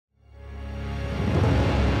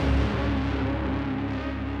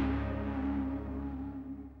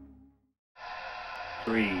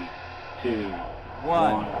3, 2,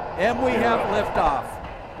 1. And we have liftoff.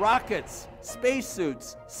 Rockets,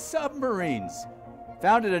 spacesuits, submarines.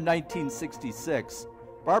 Founded in 1966,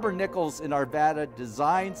 Barber Nichols in Arvada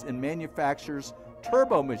designs and manufactures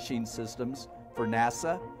turbo machine systems for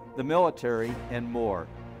NASA, the military, and more.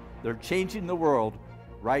 They're changing the world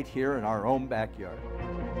right here in our own backyard.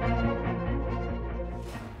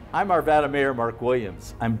 I'm Arvada Mayor Mark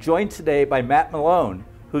Williams. I'm joined today by Matt Malone,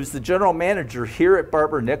 who's the general manager here at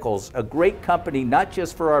Barber Nichols, a great company not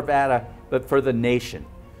just for Arvada, but for the nation.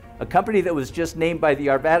 A company that was just named by the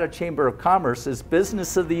Arvada Chamber of Commerce as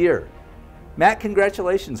Business of the Year. Matt,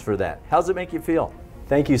 congratulations for that. How's it make you feel?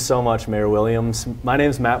 Thank you so much, Mayor Williams. My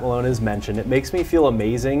name's Matt Malone, as mentioned. It makes me feel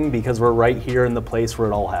amazing because we're right here in the place where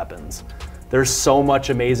it all happens. There's so much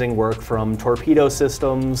amazing work, from torpedo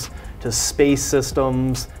systems to space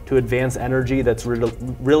systems to advanced energy, that's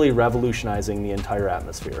really revolutionizing the entire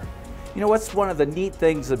atmosphere. You know, what's one of the neat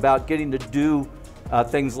things about getting to do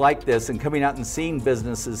things like this and coming out and seeing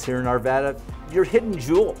businesses here in Arvada? Your hidden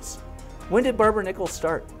jewels. When did Barber Nichols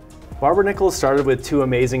start? Barber Nichols started with two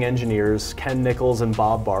amazing engineers, Ken Nichols and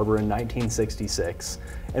Bob Barber, in 1966.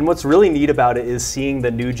 And what's really neat about it is seeing the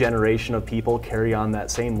new generation of people carry on that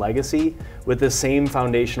same legacy with the same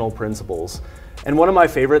foundational principles. And one of my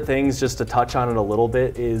favorite things, just to touch on it a little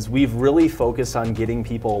bit, is we've really focused on getting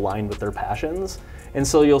people aligned with their passions. And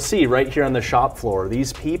so you'll see right here on the shop floor,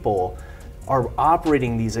 these people are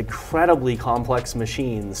operating these incredibly complex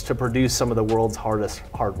machines to produce some of the world's hardest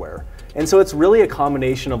hardware. And so it's really a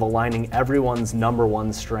combination of aligning everyone's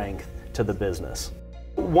 #1 strength to the business.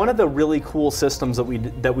 One of the really cool systems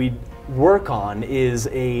that we work on is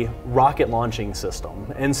a rocket launching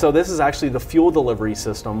system. And so this is actually the fuel delivery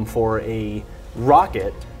system for a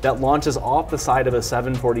rocket that launches off the side of a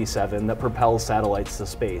 747 that propels satellites to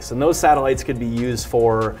space. And those satellites could be used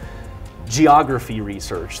for geography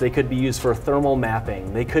research, they could be used for thermal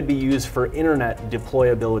mapping, they could be used for internet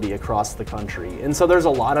deployability across the country. And so there's a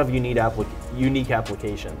lot of unique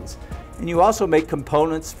applications. And you also make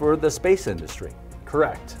components for the space industry.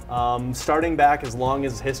 Correct. Starting back as long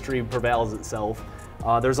as history prevails itself,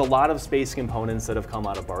 there's a lot of space components that have come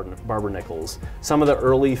out of Barber Nichols. Some of the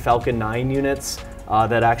early Falcon 9 units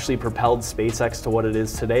that actually propelled SpaceX to what it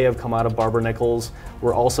is today have come out of Barber Nichols.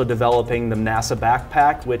 We're also developing the NASA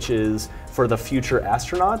backpack, which is for the future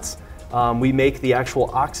astronauts. We make the actual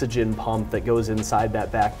oxygen pump that goes inside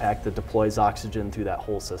that backpack that deploys oxygen through that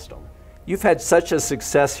whole system. You've had such a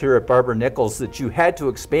success here at Barber Nichols that you had to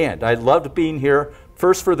expand. I loved being here,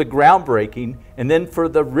 first for the groundbreaking and then for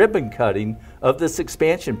the ribbon cutting of this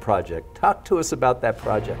expansion project. Talk to us about that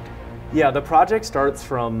project. Yeah, the project starts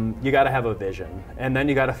from, you gotta have a vision, and then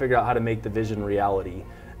you gotta figure out how to make the vision reality.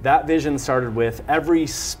 That vision started with every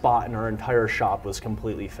spot in our entire shop was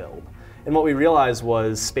completely filled. And what we realized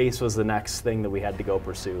was space was the next thing that we had to go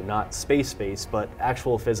pursue, not space, but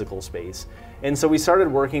actual physical space. And so we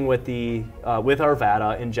started working with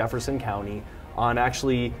Arvada in Jefferson County on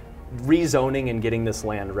actually rezoning and getting this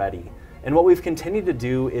land ready. And what we've continued to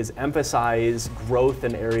do is emphasize growth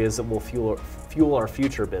in areas that will fuel our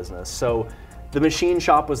future business. So the machine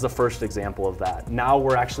shop was the first example of that. Now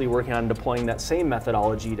we're actually working on deploying that same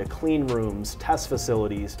methodology to clean rooms, test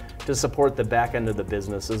facilities, to support the back end of the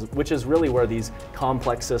businesses, which is really where these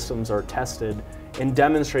complex systems are tested and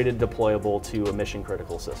demonstrated deployable to a mission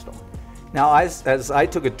critical system. Now, as I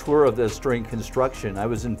took a tour of this during construction, I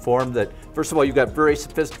was informed that, first of all, you've got very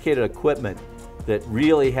sophisticated equipment that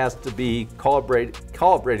really has to be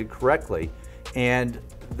calibrated correctly, and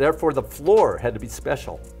therefore the floor had to be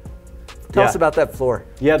special. Tell us about that floor.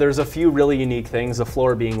 Yeah, there's a few really unique things, the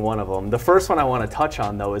floor being one of them. The first one I want to touch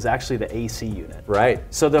on, though, is actually the AC unit. Right.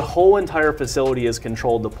 So the whole entire facility is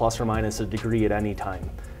controlled to plus or minus a degree at any time.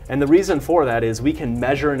 And the reason for that is we can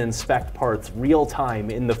measure and inspect parts real time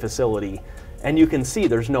in the facility, and you can see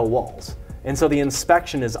there's no walls. And so the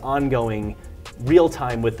inspection is ongoing real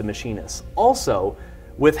time with the machinists. Also,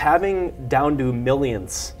 with having down to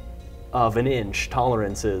millionths of an inch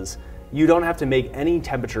tolerances, you don't have to make any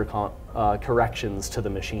temperature corrections to the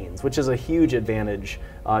machines, which is a huge advantage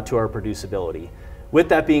to our producibility. With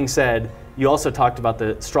that being said, you also talked about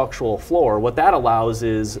the structural floor. What that allows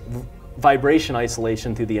is vibration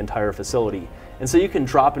isolation through the entire facility. And so you can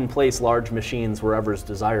drop and place large machines wherever is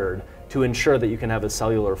desired to ensure that you can have a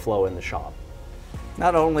cellular flow in the shop.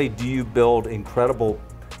 Not only do you build incredible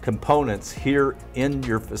components here in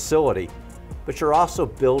your facility, but you're also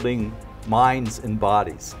building minds and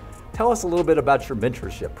bodies. Tell us a little bit about your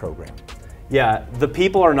mentorship program. Yeah, the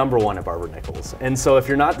people are #1 at Barber Nichols. And so if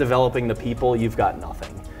you're not developing the people, you've got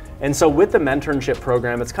nothing. And so with the mentorship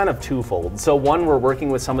program, it's kind of twofold. So one, we're working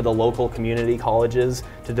with some of the local community colleges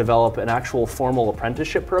to develop an actual formal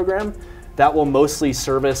apprenticeship program that will mostly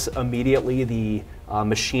service immediately the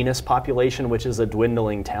machinist population, which is a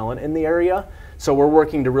dwindling talent in the area. So we're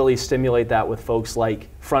working to really stimulate that with folks like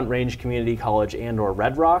Front Range Community College and or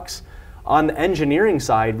Red Rocks. On the engineering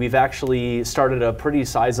side, we've actually started a pretty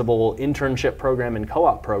sizable internship program and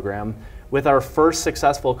co-op program, with our first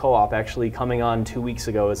successful co-op actually coming on 2 weeks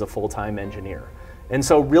ago as a full-time engineer. And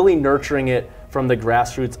so really nurturing it from the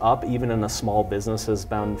grassroots up, even in a small business, has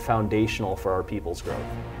been foundational for our people's growth.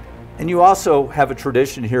 And you also have a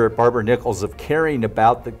tradition here at Barber Nichols of caring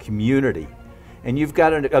about the community. And you've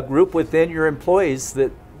got a group within your employees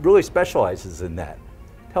that really specializes in that.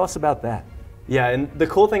 Tell us about that. Yeah, and the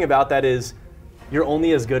cool thing about that is you're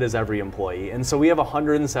only as good as every employee. And so we have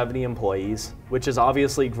 170 employees, which has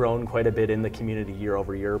obviously grown quite a bit in the community year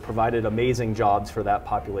over year, provided amazing jobs for that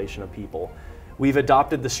population of people. We've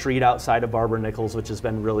adopted the street outside of Barber Nichols, which has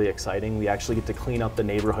been really exciting. We actually get to clean up the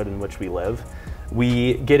neighborhood in which we live.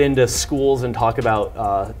 We get into schools and talk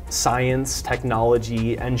about science,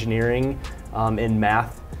 technology, engineering, and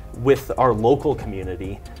math with our local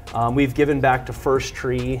community. We've given back to First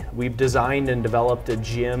Tree. We've designed and developed a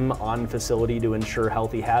gym on facility to ensure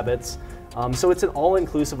healthy habits. So it's an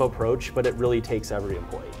all-inclusive approach, but it really takes every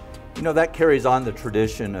employee. You know, that carries on the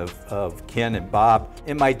tradition of Ken and Bob.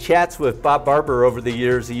 In my chats with Bob Barber over the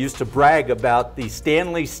years, he used to brag about the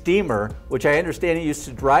Stanley steamer, which I understand he used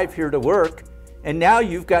to drive here to work. And now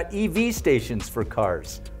you've got EV stations for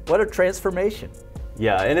cars. What a transformation.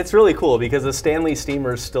 Yeah, and it's really cool because the Stanley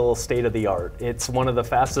steamer is still state of the art. It's one of the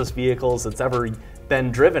fastest vehicles that's ever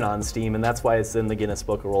been driven on steam, and that's why it's in the Guinness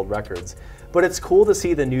Book of World Records. But it's cool to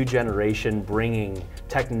see the new generation bringing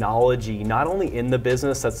technology not only in the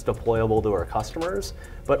business that's deployable to our customers,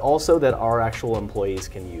 but also that our actual employees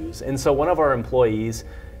can use. And so one of our employees,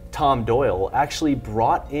 Tom Doyle, actually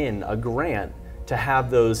brought in a grant to have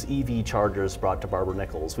those EV chargers brought to Barber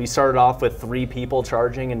Nichols. We started off with 3 people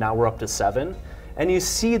charging, and now we're up to 7. And you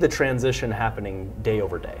see the transition happening day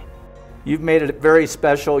over day. You've made it very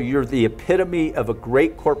special. You're the epitome of a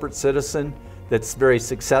great corporate citizen that's very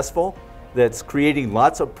successful, that's creating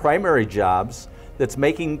lots of primary jobs, that's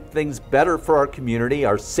making things better for our community,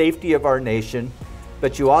 our safety of our nation,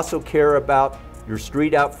 but you also care about your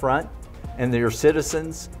street out front and your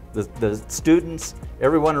citizens, the students,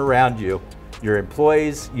 everyone around you, your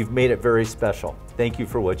employees. You've made it very special. Thank you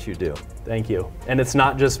for what you do. Thank you. And it's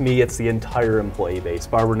not just me, it's the entire employee base.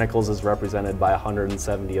 Barber Nichols is represented by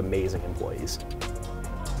 170 amazing employees.